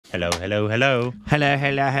Hello, hello, hello. Hello,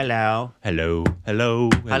 hello, hello. Hello, hello.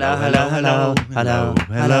 Hello, hello, hello. Hello,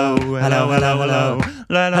 hello, hello, hello, hello.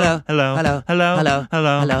 Hello, hello, hello, hello,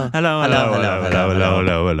 hello, hello, hello,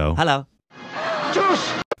 hello, hello. Hello.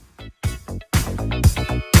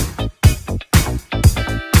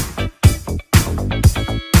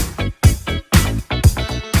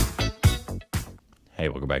 Hey,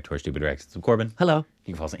 welcome back to our Stupid Reactions. I'm Corbin. Hello.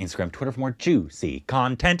 You can follow us on Instagram, Twitter for more juicy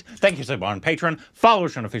content. Thank you so much on Patreon. Follow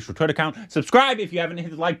us on our official Twitter account. Subscribe if you haven't hit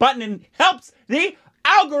the like button, and helps the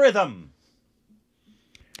algorithm.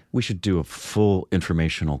 We should do a full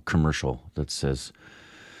informational commercial that says,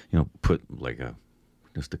 you know, put like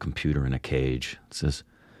just a computer in a cage. It says,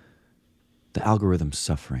 the algorithm's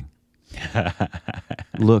suffering.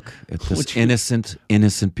 Look at this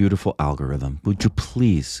innocent, beautiful algorithm. Would you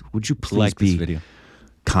please like be this video?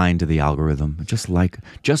 Kind to the algorithm? Just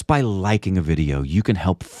by liking a video, you can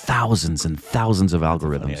help thousands and thousands of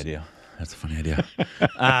algorithms. That's a funny idea.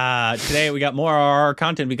 Today we got more RRR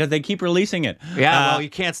content because they keep releasing it. Yeah, well, you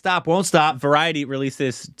can't stop, won't stop. Variety released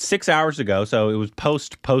this 6 hours ago, so it was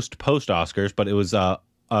post Oscars, but it was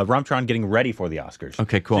Ram Charan getting ready for the Oscars.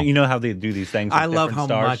 Okay, cool. So you know how they do these things. I love how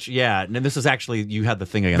much. Yeah, and this is actually, you had the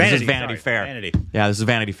thing again. This is Vanity Fair. Vanity. Yeah, this is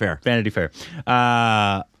Vanity Fair. Vanity Fair.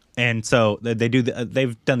 And so they do.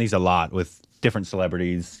 They've done these a lot with different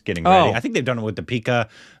celebrities getting ready. I think they've done it with the Pika,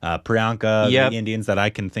 Priyanka, the Indians that I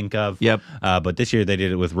can think of. Yep. But this year they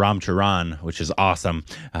did it with Ram Charan, which is awesome.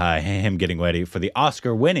 Him getting ready for the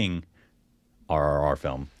Oscar-winning RRR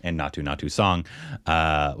film and Natu song,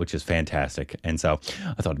 which is fantastic. And so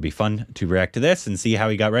I thought it'd be fun to react to this and see how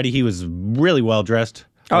he got ready. He was really well dressed.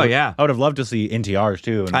 Oh, yeah. I would have loved to see NTR's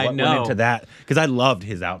too. And I what know. went into that, because I loved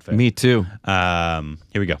his outfit. Me too. Here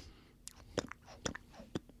we go.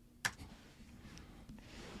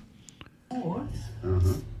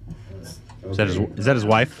 Is that his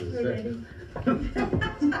wife?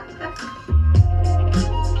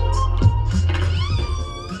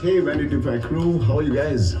 Hey, Vanity Fair crew, how are you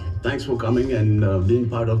guys? Thanks for coming and being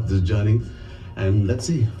part of this journey. And let's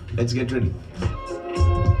get ready.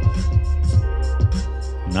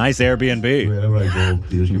 Nice Airbnb. Wherever I go,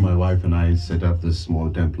 usually my wife and I set up this small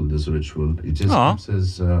temple, this ritual. It just keeps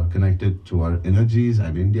us connected to our energies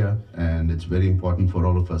and India. And it's very important for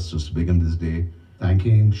all of us to begin this day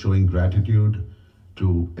thanking, showing gratitude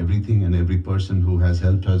to everything and every person who has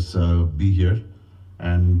helped us be here.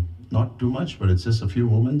 And not too much, but it's just a few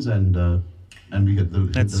moments, and we hit the.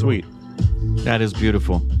 That's sweet. That is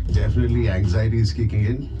beautiful. Definitely, anxiety is kicking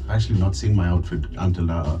in. Actually, not seen my outfit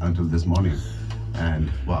until this morning,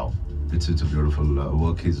 and wow, it's a beautiful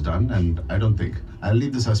work he's done. And I don't think I'll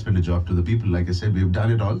leave the suspended job to the people. Like I said, we've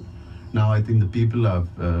done it all. Now I think the people are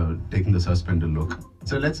taking the suspended look.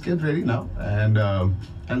 So let's get ready now, and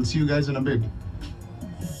I'll see you guys in a bit.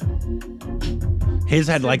 His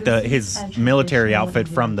had like his military outfit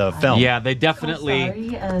from the film. Yeah, they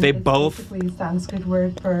definitely, they both. Basically a Sanskrit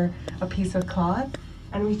word for a piece of cloth,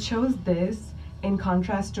 and we chose this in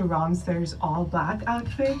contrast to Ram Sir's all black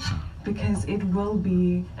outfit because it will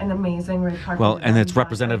be an amazing red carpet. Well, and it's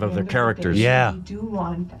representative of their characters. Yeah, we do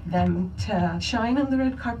want them to shine on the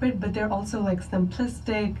red carpet, but they're also like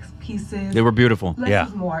simplistic pieces. They were beautiful. Less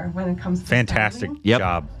is more when it comes to fantastic styling.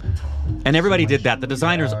 job. And everybody did that. The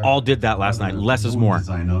designers all did that last night. Less is more.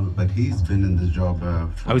 Designer, but he's been in this job.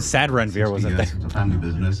 I was sad Ranveer wasn't there. It's a family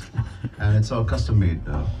business, and it's all custom made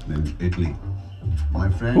in Italy. My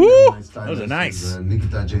friend, my stylist, nice. is,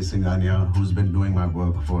 Nikita Jaisingania, who's been doing my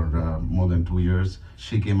work for more than 2 years.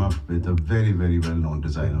 She came up with a very, very well-known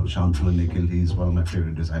designer, Shantanu Nikhil. He's one of my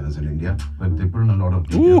favorite designers in India. But they put in a lot of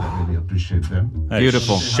detail. I really appreciate them.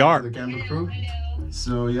 Beautiful. Sharp. The camera crew.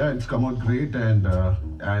 So yeah, it's come out great, and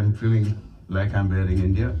I'm feeling like I'm wearing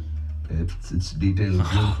India. It's detailed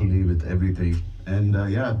beautifully with everything. And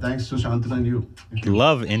yeah, thanks to Shantanu and you.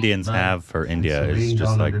 Love Indians have for India is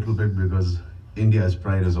just like a little bit because India's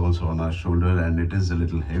pride is also on our shoulder, and it is a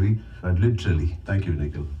little heavy, but literally, thank you,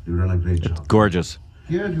 Nikhil. You've done a great job. Gorgeous.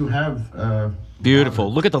 Here you have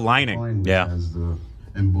beautiful. Look at the lining. Yeah, has the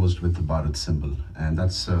embossed with the Bharat symbol, and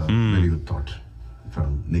that's very good thought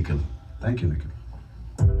from Nikhil. Thank you, Nikhil.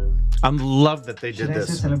 I love that they did Should I say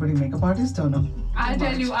this. celebrity makeup artist or no? I'll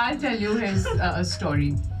tell you his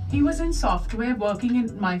story. He was in software working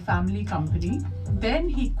in my family company. Then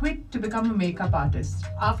he quit to become a makeup artist.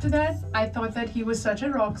 After that, I thought that he was such a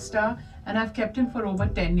rock star, and I've kept him for over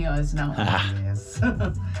 10 years now. Yes.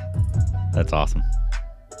 That's awesome.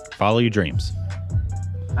 Follow your dreams.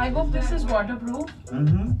 I hope this is waterproof.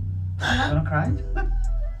 Mm-hmm. Gonna cry?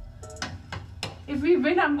 If we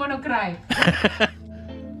win, I'm gonna cry.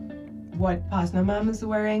 What Pasna Ma'am is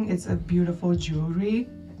wearing, it's a beautiful jewelry.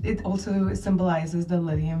 It also symbolizes the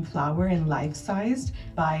Lilium flower in life-sized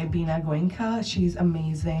by Beena Goenka. She's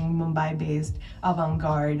amazing, Mumbai-based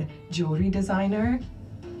avant-garde jewelry designer.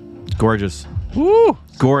 Gorgeous. Woo!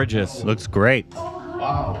 Gorgeous. Looks great.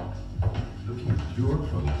 Wow. Looking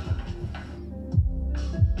beautiful.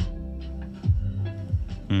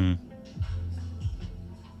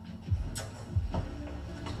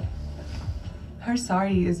 Her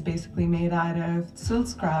sari is basically made out of silk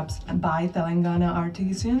scraps by Telangana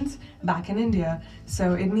artisans back in India.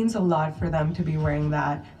 So it means a lot for them to be wearing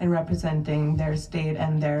that and representing their state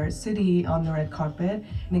and their city on the red carpet.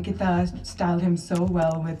 Nikita styled him so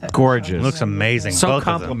well with it. Gorgeous. Looks amazing. So Both of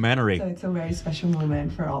them. complimentary. So it's a very special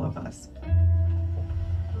moment for all of us.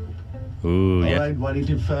 Ooh, All yeah. right,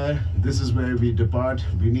 Vanity Fair. This is where we depart.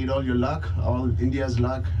 We need all your luck, all India's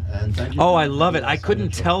luck, and thank you. Oh, for I love it. having I us on couldn't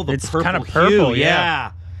your show. tell the It's purple kinda purple, hue.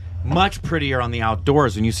 yeah. Much prettier on the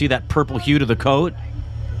outdoors when you see that purple hue to the coat.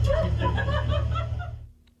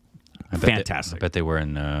 Fantastic. I bet they were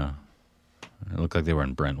in. It looked like they were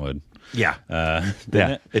in Brentwood. Yeah.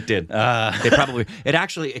 Didn't it did. They probably,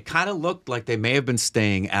 it kind of looked like they may have been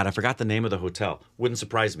staying at, I forgot the name of the hotel. Wouldn't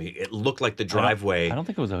surprise me. It looked like the driveway. I don't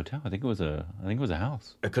think it was a hotel. I think it was a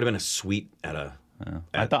house. It could have been a suite at a.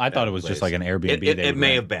 I thought it was just like an Airbnb. It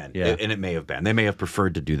may have been. Yeah. And it may have been. They may have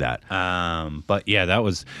preferred to do that. But yeah, that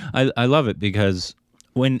was. I love it because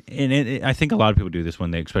I think a lot of people do this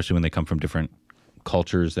especially when they come from different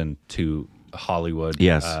cultures and to Hollywood,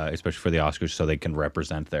 yes, especially for the Oscars, so they can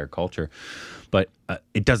represent their culture. But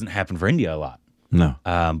it doesn't happen for India a lot. No.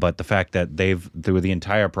 But the fact that through the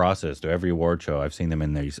entire process, through every award show, I've seen them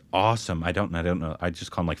in these awesome. I don't know. I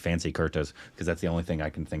just call them like fancy kurtas because that's the only thing I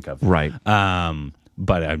can think of. Right.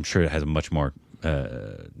 But I'm sure it has a much more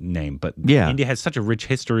name. But yeah, India has such a rich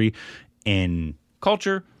history in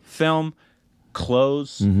culture, film,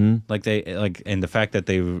 clothes, and the fact that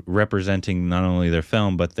they're representing not only their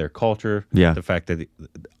film but their culture. Yeah, the fact that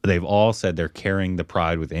they've all said they're carrying the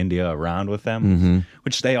pride with India around with them,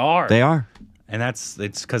 which they are. They are, and it's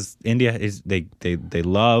because India is they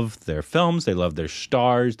love their films, they love their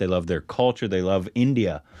stars, they love their culture, they love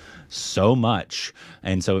India so much,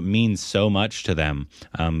 and so it means so much to them.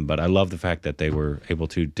 But I love the fact that they were able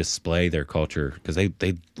to display their culture because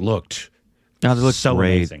they looked. No, they look so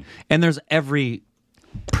great. Amazing. And there's every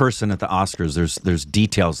person at the Oscars, there's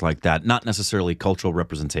details like that, not necessarily cultural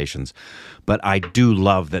representations, but I do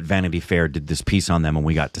love that Vanity Fair did this piece on them and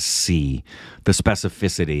we got to see the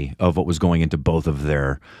specificity of what was going into both of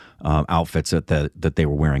their outfits that they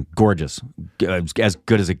were wearing. Gorgeous. As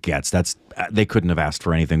good as it gets. They couldn't have asked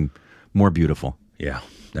for anything more beautiful. Yeah,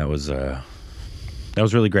 that was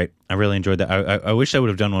really great. I really enjoyed that. I wish I would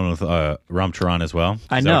have done one with Ram Charan as well.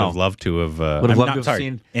 I know. I would have loved to have. Would have loved to have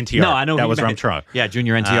seen NTR. No, I know that he was meant- Ram Charan. Yeah,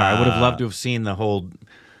 Junior NTR. I would have loved to have seen the whole.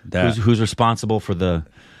 Who's responsible for the?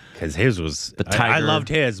 Because his was the tiger. I loved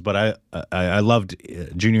his, but I loved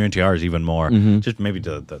Junior NTR's even more. Just maybe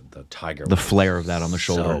the tiger. The flare of that on the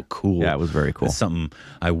shoulder. So cool. Yeah, it was very cool. It's something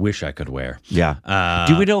I wish I could wear. Yeah.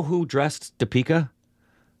 Do we know who dressed Deepika?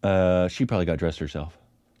 She probably got dressed herself.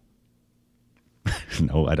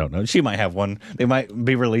 No, I don't know. She might have one. They might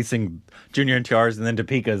be releasing Junior NTRs and then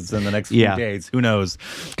Deepika's in the next few days. Who knows?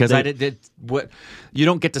 Because I did what you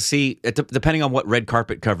don't get to see, depending on what red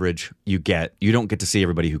carpet coverage you don't get to see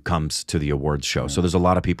everybody who comes to the awards show. So there's a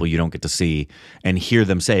lot of people you don't get to see and hear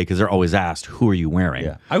them say, because they're always asked, who are you wearing?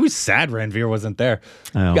 Yeah. I was sad Ranveer wasn't there.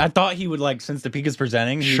 Oh. I thought he would, since Deepika's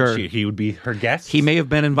presenting, he would be her guest. He may have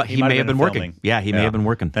been he may have been working. Filming. Yeah, he may have been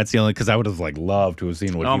working. That's the only, because I would have loved to have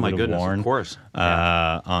seen what he would have worn. Of course.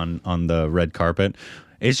 On the red carpet.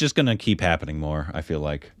 It's just going to keep happening more, I feel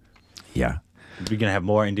like. Yeah. We're going to have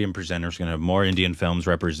more Indian presenters, going to have more Indian films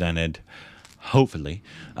represented, hopefully,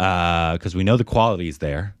 because we know the quality is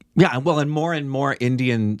there. Yeah, well, and more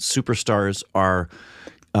Indian superstars are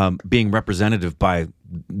being representative by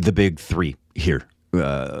the big three here,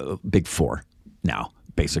 big four now,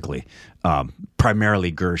 basically.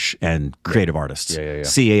 Primarily Gersh and creative artists. Yeah.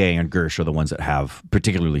 CAA and Gersh are the ones that have,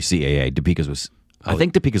 particularly CAA. Deepika's was... I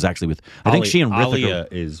think Deepika's actually with... I think she and Rithik Alia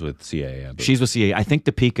is with CAA. She's with CAA. I think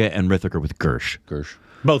Deepika and Rithik are with Gersh.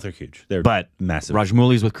 Both are huge. They're massive.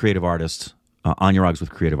 Rajmouli's with creative artists. Anurag's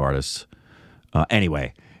with creative artists.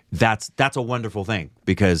 Anyway, that's a wonderful thing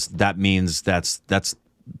because that means that's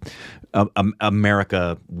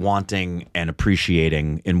America wanting and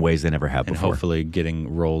appreciating in ways they never have before. And hopefully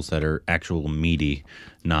getting roles that are actual meaty,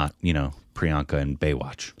 not, Priyanka and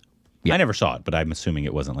Baywatch. Yeah. I never saw it, but I'm assuming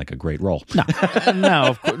it wasn't a great role. No,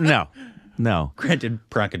 of course, no. Granted,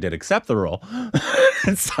 Priyanka did accept the role,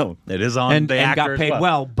 so it is on and the actor got paid as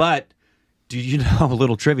well. But do you know a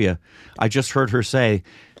little trivia? I just heard her say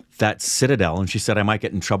that Citadel, and she said I might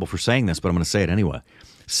get in trouble for saying this, but I'm going to say it anyway.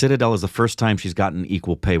 Citadel is the first time she's gotten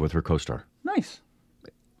equal pay with her co-star. Nice.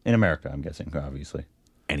 In America, I'm guessing, obviously.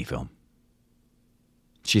 Any film.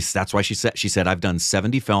 That's why she said I've done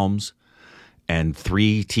 70 films and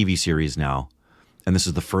 3 TV series now, and this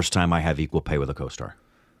is the first time I have equal pay with a co-star.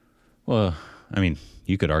 Well, I mean,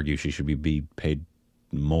 you could argue she should be paid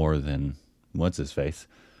more than what's his face.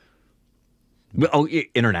 Oh,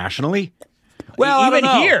 internationally? Well, even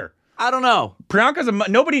here. I don't know. Priyanka's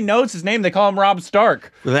nobody knows his name. They call him Rob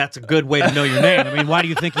Stark. Well, that's a good way to know your name. I mean, why do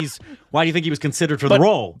you think he was considered for the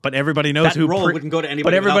role? But everybody knows that who role wouldn't go to anybody.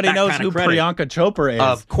 But everybody without that knows kind who of credit. Priyanka Chopra is.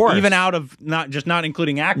 Of course. Even out of not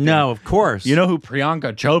including acting. No, of course. You know who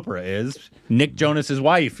Priyanka Chopra is? Nick Jonas's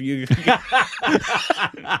wife.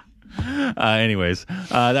 Anyways,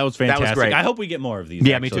 that was fantastic. That was great. I hope we get more of these.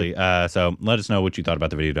 Yeah, actually. me too. So let us know what you thought about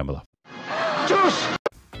the video down below.